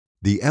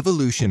The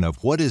evolution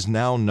of what is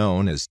now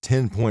known as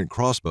 10-point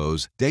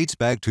crossbows dates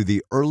back to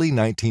the early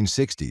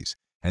 1960s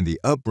and the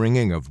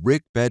upbringing of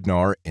Rick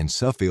Bednar in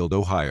Suffield,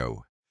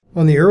 Ohio.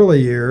 In the early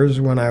years,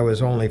 when I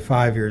was only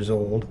 5 years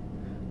old,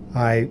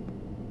 I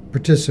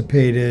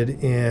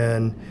participated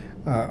in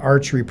an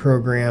archery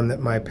program that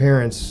my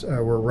parents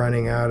were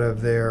running out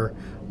of their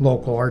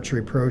local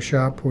archery pro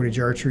shop, Portage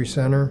Archery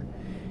Center.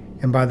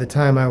 And by the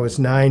time I was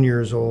 9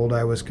 years old,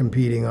 I was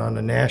competing on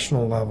a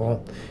national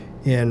level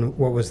in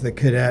what was the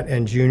cadet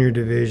and junior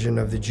division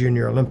of the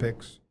Junior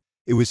Olympics.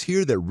 It was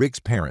here that Rick's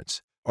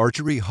parents,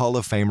 Archery Hall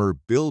of Famer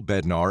Bill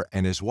Bednar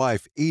and his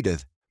wife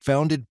Edith,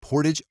 founded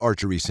Portage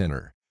Archery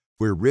Center,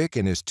 where Rick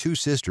and his two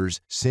sisters,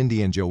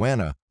 Cindy and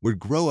Joanna, would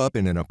grow up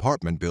in an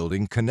apartment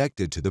building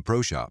connected to the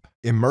pro shop.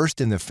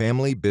 Immersed in the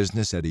family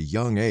business at a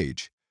young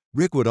age,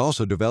 Rick would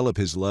also develop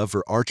his love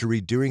for archery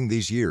during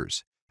these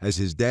years, as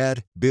his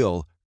dad,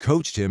 Bill,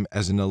 coached him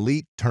as an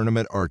elite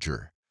tournament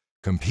archer,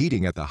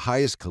 competing at the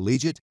highest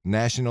collegiate,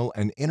 national,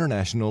 and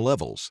international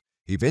levels,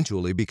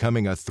 eventually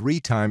becoming a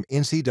three-time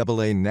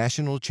NCAA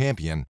national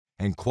champion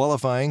and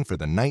qualifying for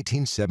the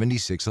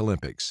 1976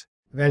 Olympics.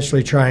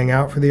 Eventually trying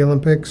out for the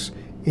Olympics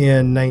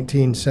in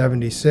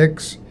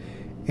 1976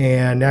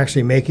 and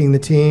actually making the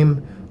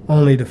team,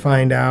 only to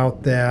find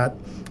out that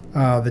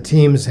the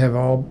teams had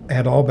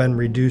all been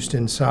reduced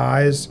in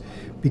size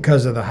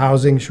because of the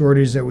housing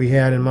shortage that we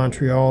had in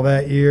Montreal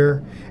that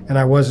year, and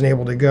I wasn't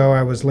able to go.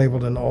 I was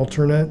labeled an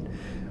alternate.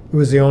 It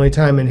was the only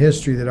time in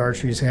history that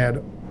archery's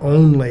had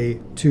only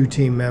 2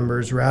 team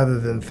members rather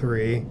than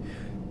 3.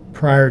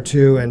 Prior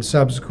to and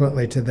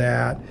subsequently to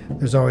that,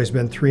 there's always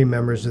been 3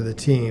 members of the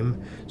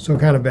team, so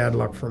kind of bad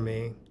luck for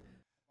me.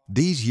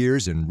 These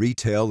years in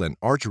retail and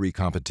archery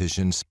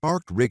competition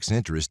sparked Rick's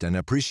interest and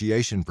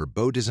appreciation for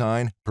bow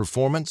design,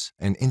 performance,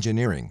 and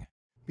engineering.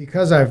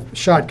 Because I've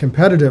shot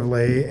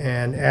competitively,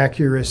 and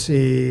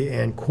accuracy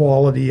and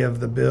quality of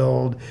the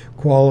build,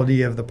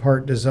 quality of the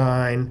part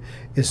design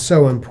is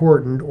so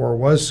important, or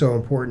was so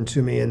important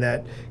to me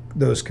in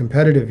those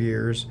competitive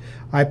years,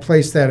 I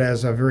place that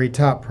as a very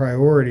top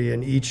priority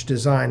in each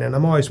design, and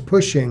I'm always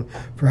pushing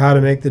for how to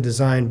make the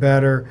design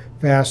better,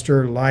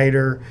 faster,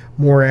 lighter,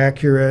 more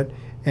accurate,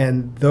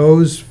 and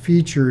those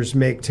features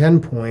make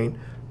TenPoint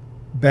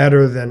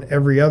better than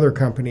every other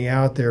company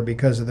out there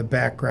because of the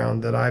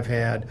background that I've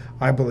had,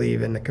 I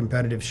believe, in the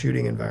competitive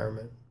shooting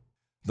environment.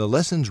 The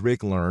lessons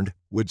Rick learned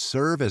would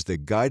serve as the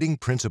guiding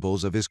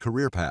principles of his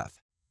career path,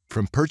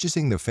 from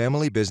purchasing the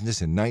family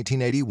business in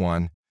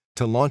 1981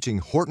 to launching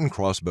Horton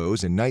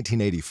Crossbows in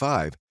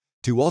 1985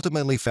 to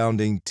ultimately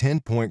founding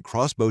 10-Point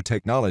Crossbow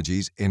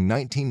Technologies in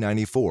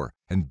 1994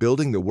 and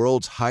building the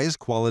world's highest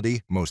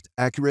quality, most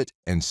accurate,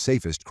 and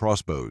safest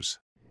crossbows.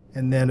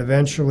 And then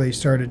eventually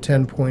started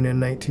TenPoint in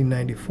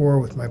 1994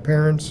 with my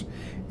parents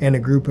and a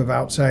group of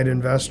outside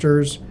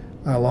investors,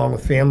 along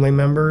with family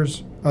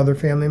members, other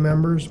family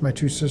members. My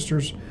 2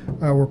 sisters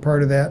were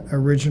part of that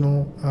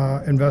original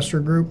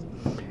investor group,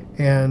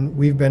 and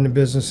we've been in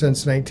business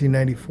since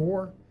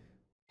 1994.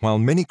 While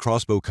many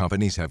crossbow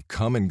companies have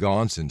come and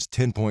gone since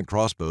 10-Point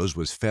Crossbows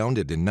was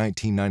founded in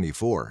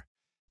 1994,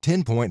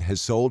 10-Point has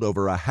sold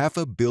over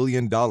 $500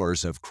 million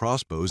of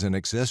crossbows and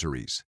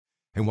accessories.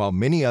 And while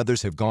many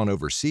others have gone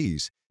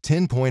overseas,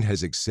 10-Point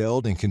has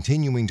excelled in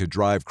continuing to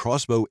drive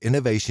crossbow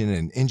innovation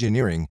and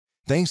engineering,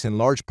 thanks in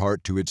large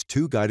part to its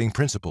 2 guiding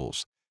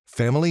principles: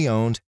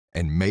 family-owned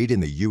and made in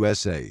the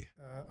USA.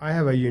 I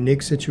have a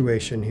unique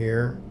situation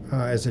here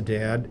as a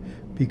dad,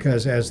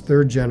 because as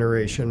 3rd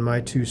generation,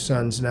 my 2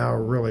 sons now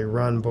really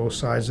run both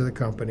sides of the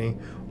company.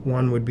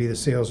 One would be the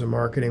sales and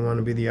marketing, one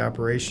would be the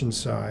operations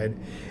side,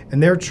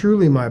 and they're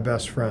truly my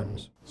best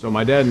friends. So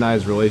my dad and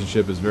I's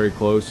relationship is very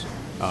close.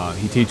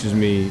 He teaches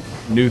me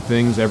new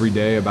things every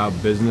day about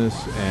business,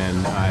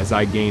 and as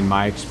I gain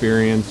my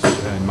experience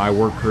and my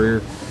work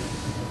career,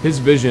 his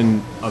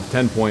vision of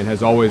TenPoint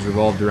has always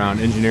revolved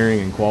around engineering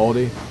and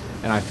quality,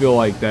 and I feel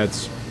like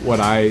that's what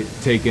I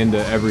take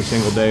into every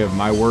single day of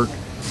my work,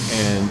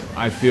 and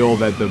I feel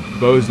that the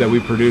bows that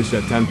we produce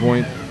at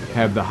TenPoint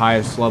have the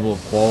highest level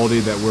of quality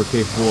that we're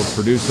capable of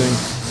producing,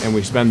 and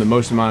we spend the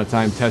most amount of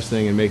time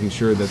testing and making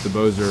sure that the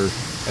bows are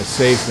as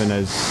safe and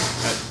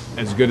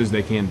as good as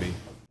they can be.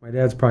 My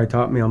dad's probably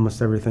taught me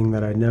almost everything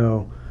that I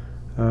know.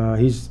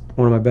 He's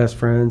one of my best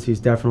friends.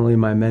 He's definitely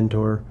my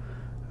mentor.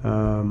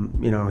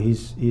 You know,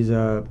 he's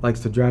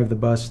likes to drive the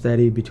bus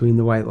steady between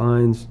the white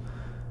lines.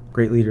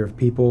 Great leader of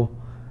people.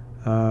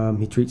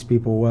 He treats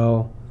people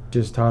well.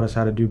 Just taught us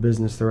how to do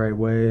business the right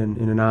way and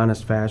in an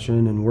honest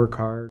fashion and work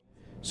hard.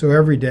 So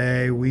every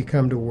day we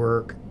come to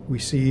work, we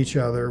see each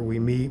other, we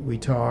meet, we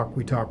talk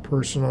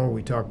personal,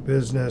 we talk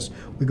business,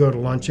 we go to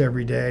lunch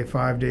every day,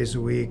 5 days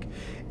a week.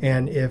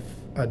 And if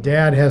a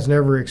dad has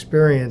never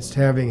experienced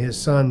having his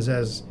sons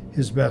as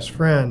his best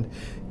friend,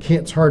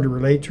 it's hard to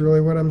relate to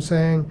really what I'm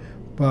saying,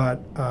 but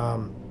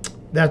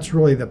that's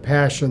really the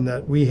passion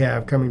that we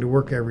have coming to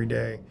work every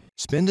day.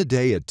 Spend a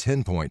day at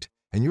 10-Point,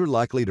 and you're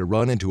likely to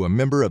run into a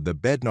member of the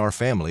Bednar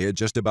family at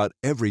just about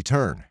every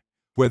turn.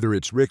 Whether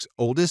it's Rick's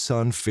oldest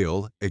son,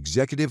 Phil,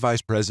 Executive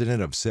Vice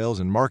President of Sales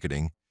and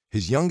Marketing,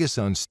 his youngest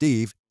son,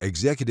 Steve,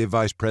 Executive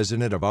Vice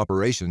President of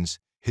Operations,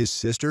 his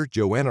sister,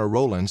 Joanna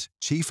Rowlands,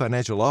 Chief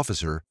Financial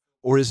Officer,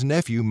 or his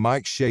nephew,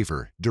 Mike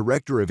Schaefer,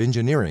 Director of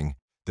Engineering,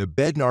 the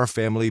Bednar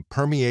family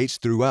permeates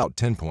throughout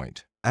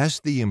TenPoint.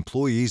 Ask the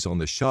employees on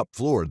the shop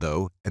floor,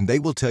 though, and they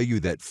will tell you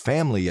that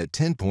family at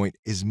TenPoint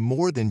is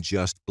more than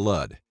just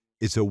blood.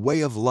 It's a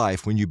way of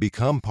life when you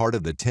become part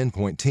of the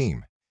TenPoint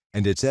team,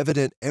 and it's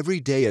evident every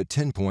day at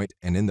TenPoint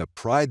and in the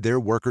pride their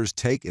workers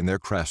take in their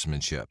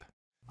craftsmanship.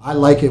 I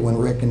like it when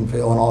Rick and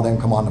Phil and all them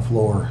come on the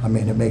floor. I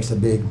mean, it makes a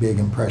big, big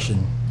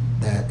impression.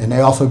 And they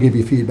also give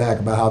you feedback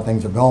about how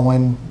things are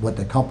going, what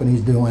the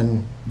company's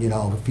doing, you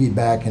know,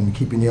 feedback and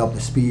keeping you up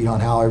to speed on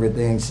how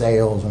everything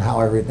sales and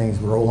how everything's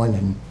rolling.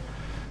 And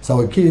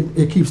so it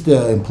keeps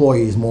the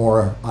employees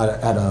more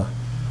at a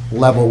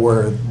level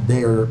where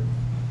they're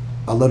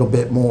a little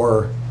bit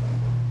more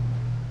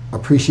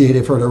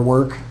appreciated for their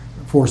work,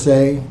 for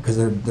say, because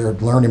they're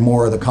learning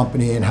more of the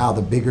company and how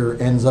the bigger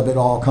ends of it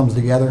all comes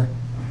together.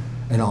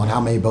 You know, and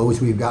how many bows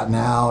we've gotten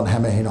out, and how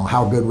many, you know,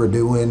 how good we're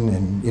doing,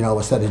 and you know,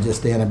 instead of just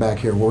standing back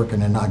here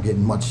working and not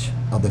getting much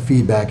of the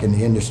feedback in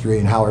the industry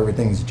and how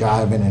everything's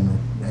jiving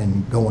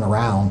and going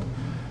around.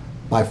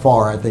 By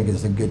far, I think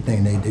it's a good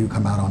thing they do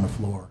come out on the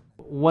floor.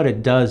 What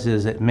it does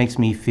is it makes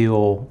me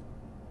feel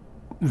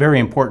very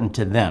important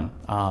to them,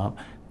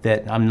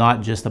 that I'm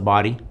not just a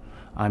body,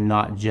 I'm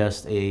not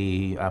just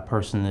a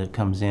person that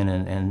comes in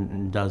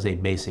and does a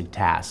basic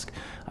task.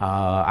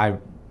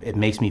 It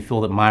makes me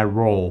feel that my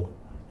role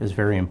is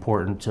very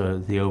important to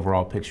the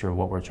overall picture of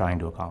what we're trying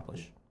to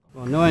accomplish.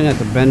 Well, knowing that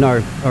the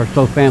Bednars are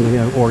so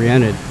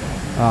family-oriented,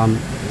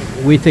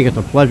 we think it's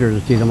a pleasure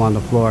to see them on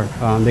the floor.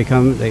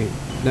 They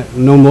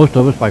know most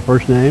of us by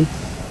first name.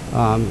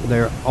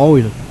 They're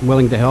always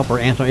willing to help or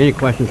answer any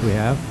questions we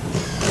have.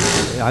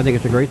 I think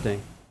it's a great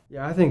thing.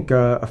 Yeah, I think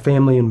a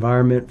family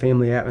environment,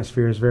 family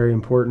atmosphere is very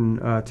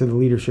important to the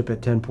leadership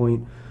at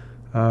TenPoint.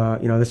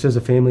 You know, this is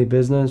a family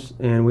business,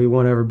 and we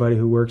want everybody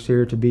who works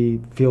here to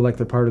feel like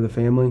they're part of the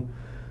family.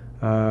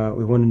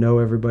 We want to know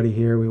everybody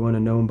here. We want to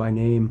know them by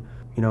name,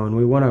 you know, and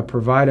we want to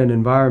provide an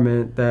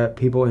environment that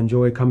people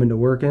enjoy coming to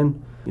work in.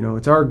 You know,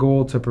 it's our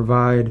goal to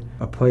provide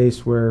a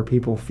place where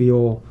people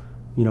feel,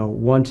 you know,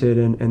 wanted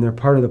and they're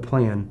part of the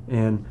plan,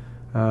 and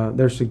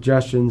their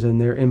suggestions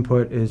and their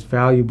input is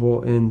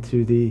valuable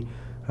into the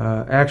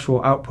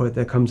actual output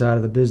that comes out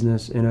of the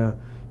business in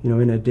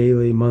a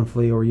daily,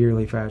 monthly, or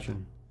yearly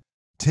fashion.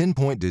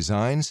 TenPoint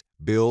designs,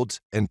 builds,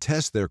 and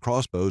tests their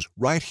crossbows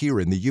right here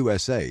in the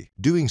USA.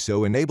 Doing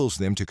so enables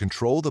them to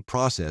control the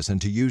process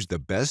and to use the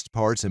best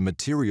parts and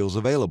materials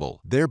available,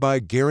 thereby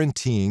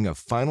guaranteeing a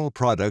final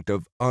product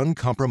of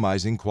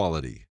uncompromising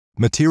quality.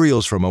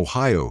 Materials from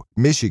Ohio,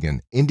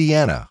 Michigan,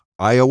 Indiana,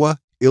 Iowa,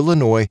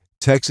 Illinois,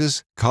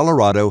 Texas,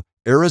 Colorado,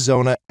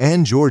 Arizona,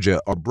 and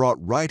Georgia are brought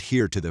right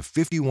here to the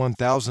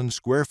 51,000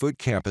 square foot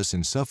campus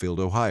in Suffield,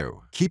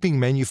 Ohio. Keeping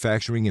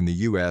manufacturing in the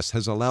U.S.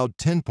 has allowed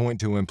TenPoint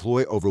to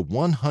employ over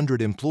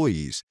 100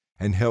 employees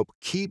and help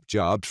keep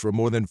jobs for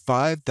more than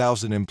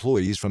 5,000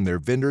 employees from their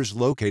vendors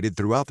located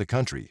throughout the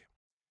country.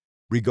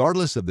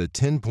 Regardless of the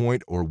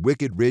TenPoint or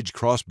Wicked Ridge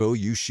crossbow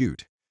you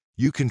shoot,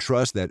 you can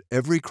trust that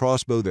every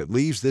crossbow that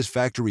leaves this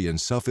factory in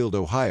Suffield,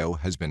 Ohio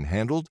has been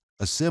handled,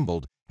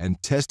 assembled,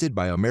 and tested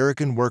by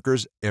American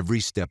workers every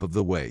step of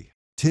the way.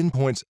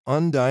 TenPoint's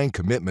undying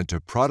commitment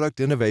to product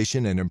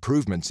innovation and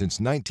improvement since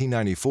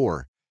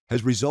 1994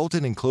 has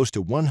resulted in close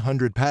to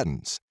 100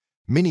 patents,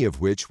 many of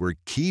which were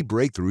key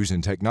breakthroughs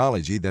in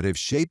technology that have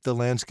shaped the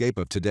landscape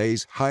of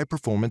today's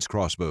high-performance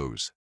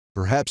crossbows.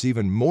 Perhaps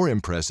even more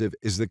impressive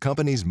is the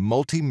company's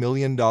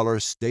multi-million-dollar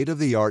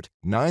state-of-the-art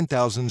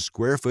 9,000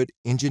 square foot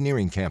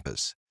engineering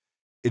campus.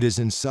 It is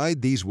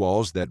inside these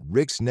walls that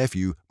Rick's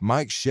nephew,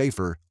 Mike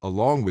Schaefer,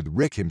 along with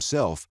Rick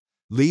himself,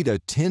 lead a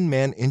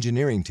 10-man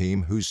engineering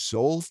team whose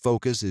sole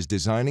focus is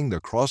designing the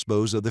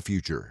crossbows of the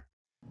future.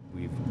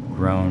 We've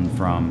grown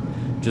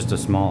from just a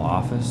small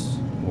office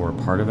or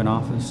part of an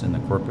office in the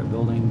corporate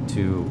building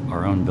to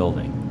our own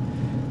building.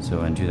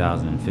 So in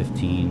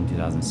 2015,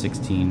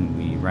 2016,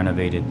 we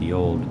renovated the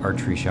old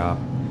archery shop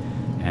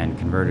and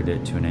converted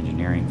it to an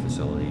engineering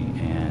facility.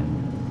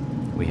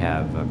 And we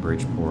have a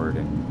Bridgeport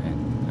and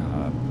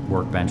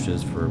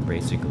workbenches for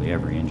basically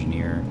every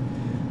engineer.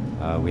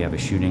 We have a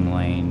shooting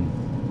lane.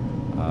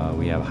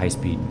 We have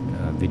high-speed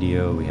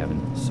video. We have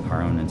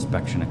our own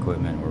inspection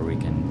equipment where we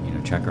can,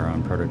 check our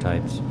own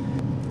prototypes.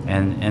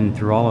 And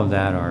through all of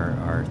that,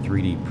 our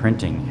 3D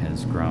printing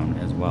has grown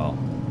as well.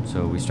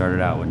 So we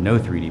started out with no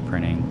 3D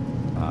printing.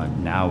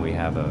 Now we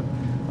have a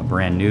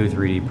brand new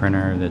 3D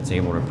printer that's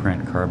able to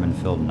print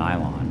carbon-filled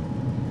nylon.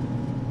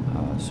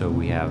 So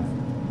we have,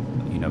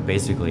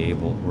 basically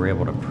we're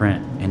able to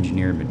print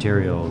engineered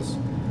materials.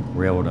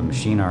 We're able to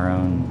machine our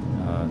own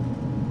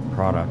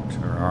product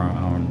or our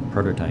own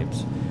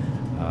prototypes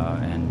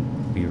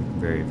and be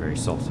very, very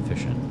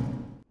self-sufficient.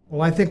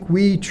 Well, I think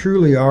we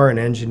truly are an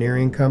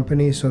engineering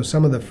company, so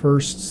some of the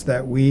firsts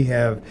that we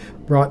have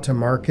brought to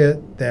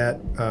market that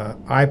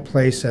I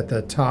place at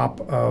the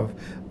top of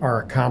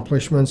our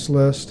accomplishments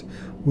list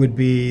would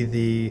be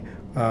the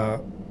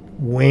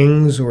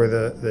wings or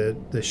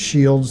the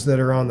shields that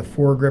are on the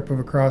foregrip of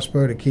a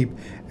crossbow to keep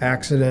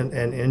accident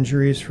and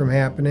injuries from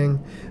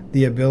happening.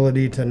 The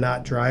ability to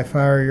not dry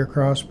fire your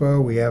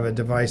crossbow. We have a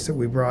device that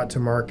we brought to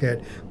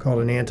market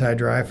called an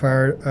anti-dry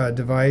fire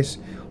device.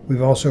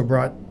 We've also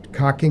brought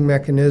cocking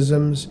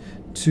mechanisms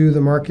to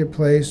the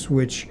marketplace,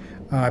 which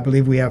I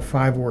believe we have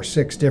 5 or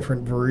 6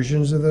 different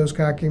versions of those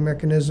cocking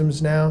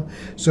mechanisms now.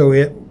 So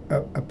it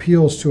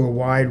appeals to a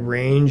wide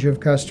range of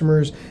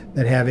customers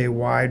that have a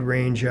wide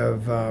range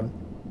of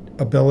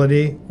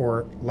ability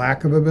or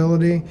lack of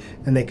ability,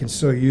 and they can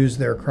still use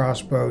their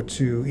crossbow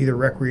to either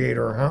recreate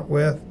or hunt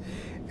with.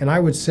 And I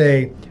would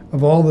say,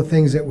 of all the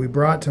things that we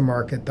brought to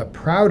market, the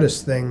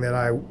proudest thing that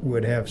I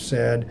would have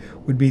said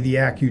would be the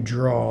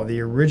AccuDraw,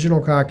 the original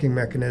cocking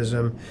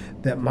mechanism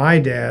that my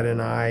dad and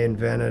I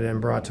invented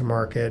and brought to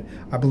market,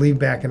 I believe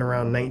back in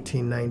around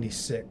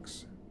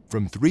 1996.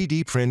 From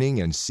 3D printing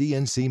and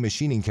CNC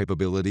machining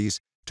capabilities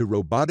to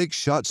robotic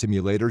shot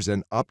simulators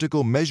and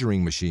optical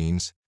measuring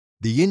machines,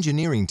 the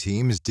engineering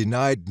team is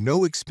denied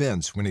no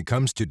expense when it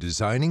comes to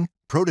designing,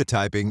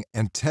 prototyping,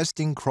 and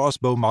testing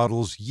crossbow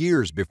models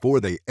years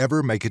before they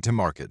ever make it to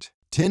market.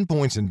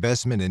 TenPoint's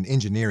investment in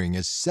engineering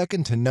is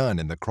second to none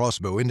in the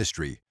crossbow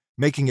industry,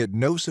 making it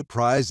no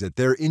surprise that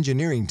their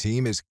engineering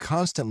team is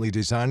constantly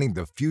designing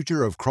the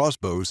future of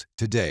crossbows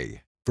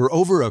today. For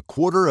over a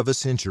quarter of a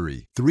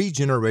century, 3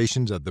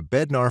 generations of the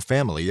Bednar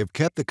family have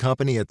kept the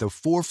company at the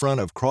forefront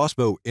of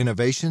crossbow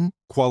innovation,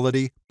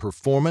 quality,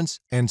 performance,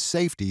 and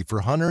safety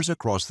for hunters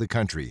across the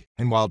country.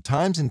 And while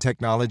times and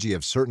technology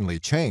have certainly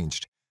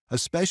changed, a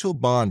special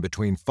bond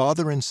between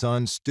father and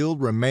son still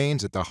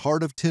remains at the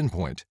heart of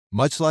TenPoint,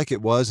 much like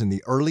it was in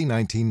the early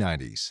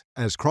 1990s.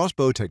 As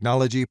crossbow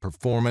technology,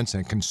 performance,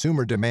 and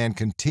consumer demand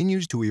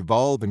continues to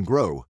evolve and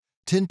grow,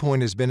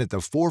 TenPoint has been at the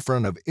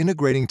forefront of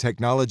integrating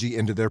technology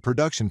into their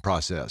production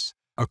process,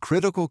 a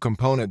critical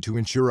component to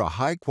ensure a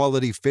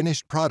high-quality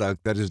finished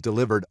product that is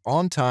delivered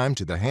on time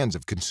to the hands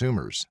of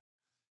consumers.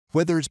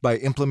 Whether it's by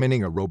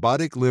implementing a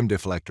robotic limb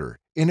deflector,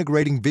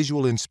 integrating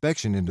visual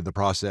inspection into the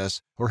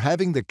process, or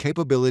having the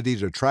capability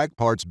to track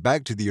parts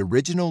back to the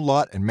original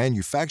lot and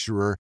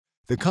manufacturer,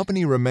 the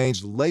company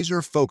remains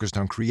laser-focused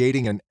on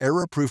creating an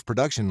error-proof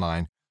production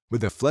line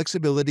with the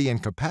flexibility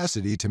and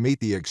capacity to meet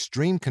the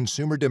extreme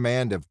consumer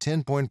demand of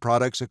TenPoint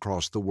products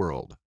across the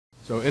world.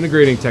 So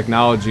integrating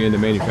technology into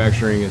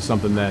manufacturing is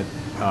something that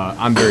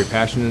I'm very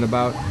passionate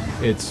about.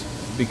 It's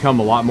become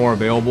a lot more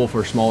available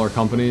for smaller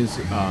companies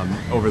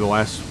over the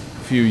last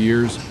few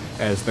years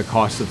as the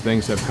cost of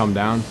things have come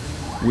down.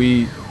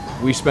 We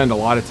spend a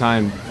lot of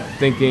time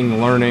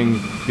thinking, learning,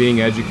 being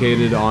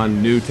educated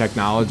on new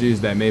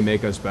technologies that may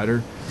make us better.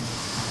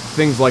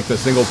 Things like the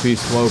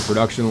single-piece flow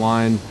production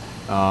line,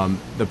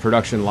 the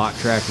production lot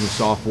tracking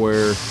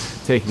software,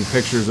 taking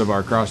pictures of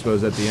our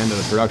crossbows at the end of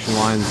the production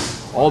line.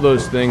 All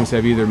those things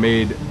have either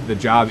made the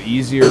job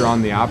easier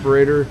on the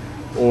operator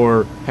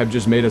or have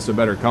just made us a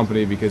better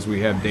company because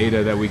we have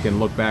data that we can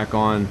look back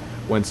on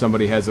when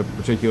somebody has a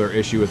particular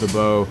issue with a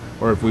bow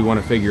or if we want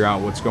to figure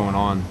out what's going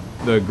on.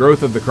 The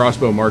growth of the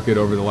crossbow market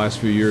over the last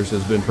few years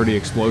has been pretty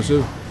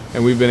explosive,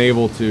 and we've been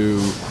able to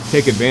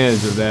take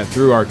advantage of that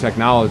through our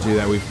technology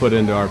that we've put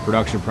into our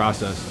production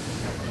process.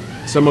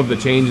 Some of the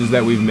changes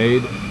that we've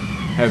made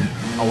have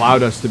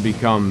allowed us to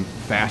become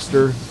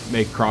faster,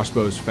 make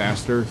crossbows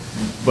faster,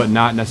 but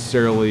not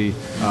necessarily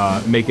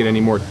make it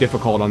any more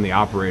difficult on the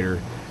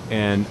operator.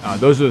 And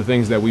those are the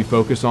things that we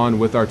focus on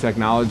with our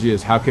technology,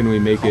 is how can we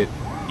make it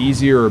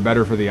easier or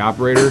better for the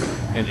operator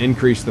and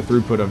increase the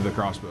throughput of the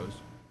crossbows.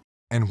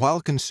 And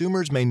while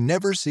consumers may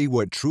never see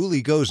what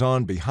truly goes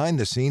on behind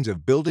the scenes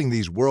of building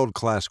these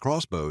world-class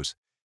crossbows,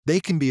 they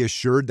can be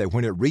assured that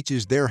when it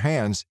reaches their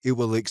hands, it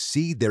will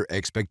exceed their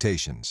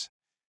expectations.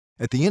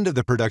 At the end of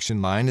the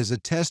production line is a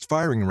test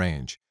firing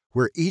range,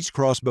 where each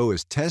crossbow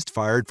is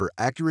test-fired for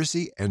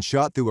accuracy and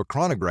shot through a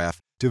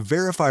chronograph to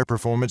verify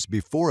performance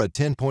before a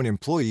TenPoint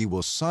employee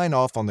will sign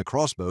off on the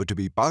crossbow to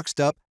be boxed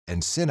up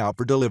and sent out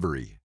for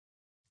delivery.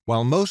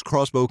 While most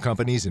crossbow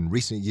companies in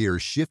recent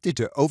years shifted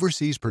to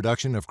overseas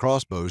production of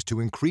crossbows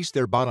to increase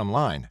their bottom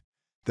line,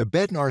 the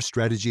Bednar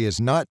strategy has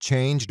not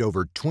changed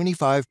over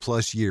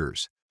 25-plus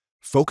years.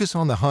 Focus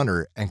on the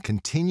hunter and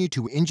continue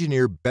to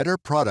engineer better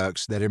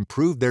products that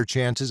improve their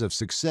chances of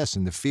success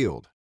in the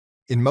field.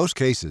 In most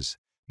cases,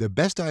 the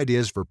best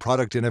ideas for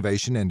product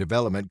innovation and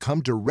development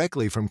come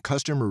directly from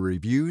customer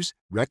reviews,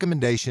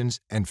 recommendations,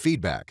 and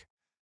feedback.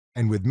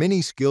 And with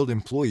many skilled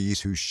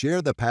employees who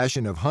share the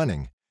passion of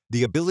hunting,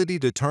 the ability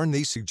to turn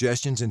these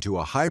suggestions into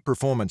a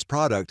high-performance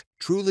product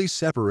truly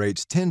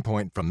separates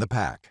TenPoint from the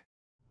pack.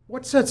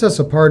 What sets us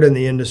apart in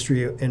the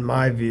industry, in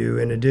my view,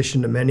 in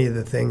addition to many of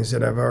the things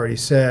that I've already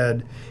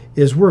said,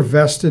 is we're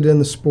vested in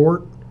the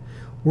sport.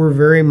 We're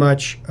very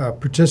much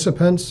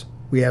participants.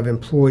 We have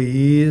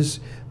employees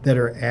that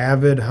are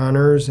avid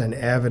hunters and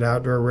avid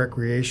outdoor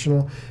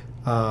recreational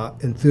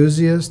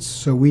enthusiasts.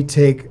 So we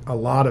take a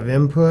lot of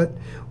input.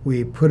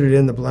 We put it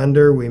in the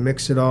blender, we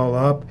mix it all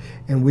up,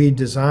 and we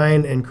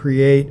design and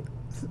create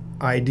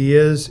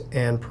ideas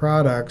and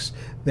products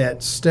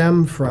that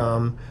stem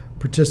from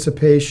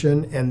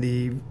participation and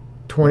the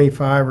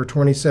 25 or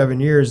 27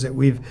 years that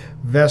we've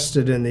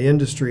vested in the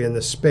industry and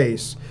the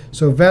space.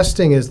 So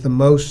vesting is the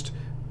most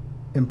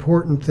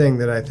important thing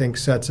that I think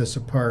sets us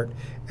apart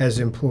as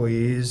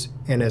employees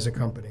and as a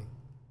company.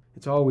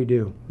 It's all we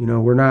do. You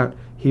know, we're not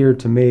here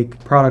to make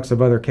products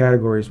of other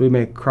categories. We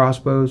make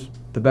crossbows,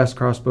 the best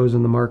crossbows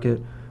in the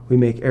market. We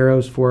make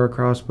arrows for our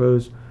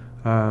crossbows.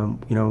 You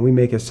know, we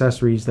make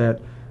accessories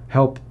that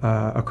help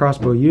a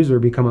crossbow user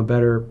become a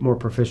better, more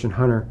proficient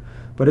hunter.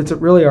 But it's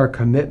really our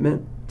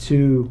commitment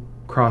to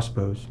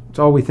crossbows. It's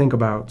all we think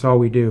about. It's all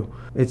we do.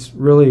 It's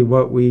really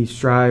what we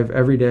strive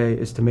every day,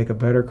 is to make a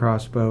better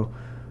crossbow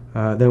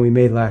than we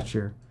made last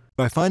year.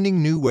 By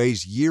finding new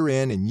ways year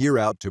in and year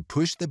out to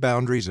push the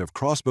boundaries of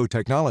crossbow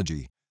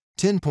technology,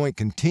 TenPoint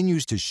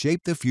continues to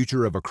shape the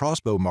future of a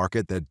crossbow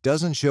market that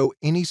doesn't show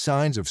any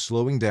signs of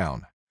slowing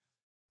down.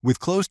 With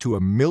close to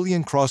 1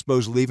 million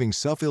crossbows leaving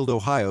Suffield,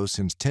 Ohio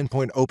since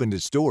TenPoint opened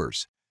its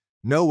doors,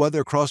 no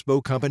other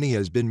crossbow company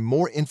has been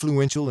more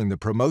influential in the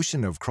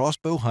promotion of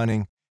crossbow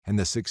hunting and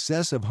the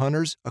success of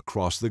hunters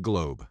across the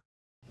globe.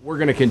 We're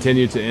going to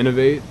continue to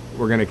innovate.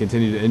 We're going to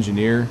continue to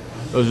engineer.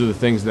 Those are the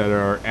things that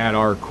are at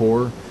our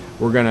core.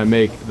 We're going to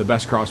make the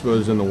best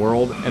crossbows in the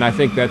world, and I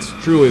think that's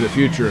truly the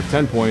future of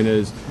TenPoint.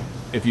 Is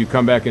if you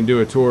come back and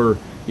do a tour,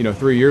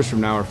 3 years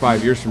from now or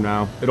 5 years from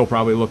now, it'll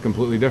probably look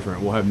completely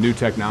different. We'll have new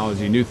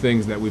technology, new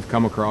things that we've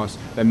come across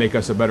that make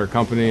us a better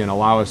company and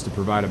allow us to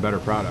provide a better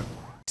product.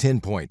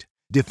 TenPoint,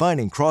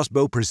 defining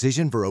crossbow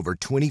precision for over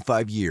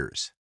 25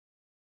 years.